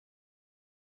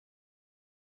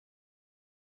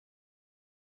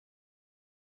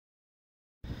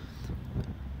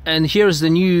And here's the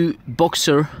new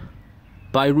Boxer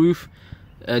by Airoh,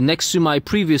 next to my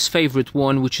previous favorite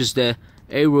one, which is the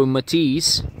Airoh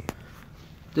Mathisse.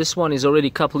 This one is already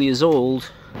a couple years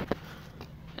old,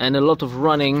 and a lot of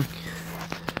running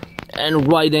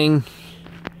and riding.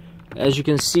 As you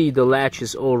can see, the latch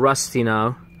is all rusty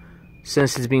now,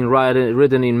 since it's been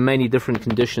ridden in many different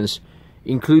conditions,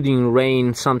 including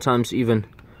rain, sometimes even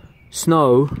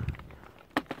snow.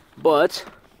 But,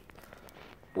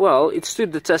 well, it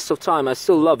stood the test of time. I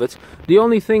still love it. The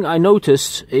only thing I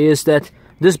noticed is that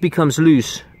this becomes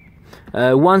loose.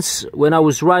 Once, when I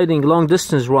was riding long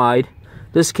distance ride,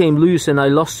 this came loose and I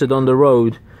lost it on the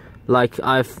road. Like,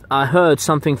 I heard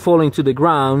something falling to the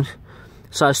ground,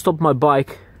 so I stopped my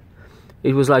bike.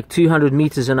 It was like 200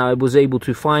 meters and I was able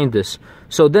to find this.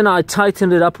 So then I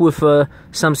tightened it up with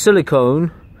some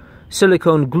silicone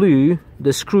glue.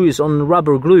 The screw is on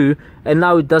rubber glue, and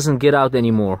now it doesn't get out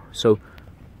anymore. So,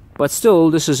 but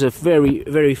still, this is a very,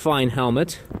 very fine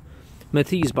helmet.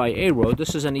 Mathisse by Airoh.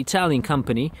 This is an Italian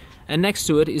company, and next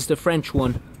to it is the French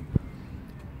one,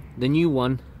 the new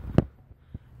one,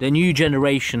 the new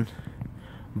generation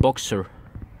Boxer.